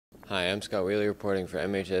Hi, I'm Scott Wheeler reporting for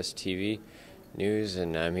MHS-TV News,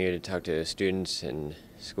 and I'm here to talk to students in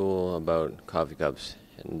school about coffee cups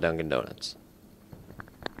and Dunkin' Donuts.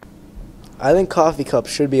 I think coffee cups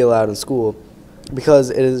should be allowed in school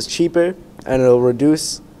because it is cheaper and it will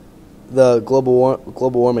reduce the global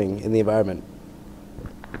warming in the environment.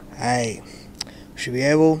 Hey, we should be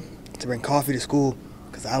able to bring coffee to school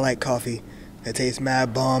because I like coffee. It tastes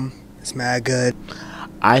mad bomb. It's mad good.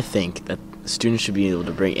 I think that students should be able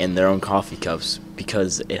to bring in their own coffee cups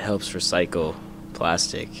because it helps recycle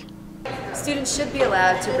plastic. Students should be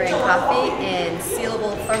allowed to bring coffee in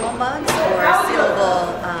sealable thermal mugs or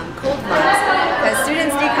sealable cold mugs because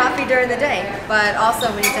students need coffee during the day, but also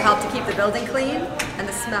we need to help to keep the building clean, and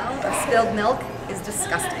the smell of spilled milk is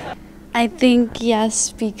disgusting. I think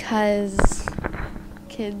yes, because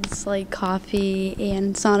kids like coffee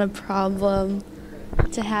and it's not a problem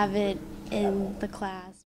to have it in the class.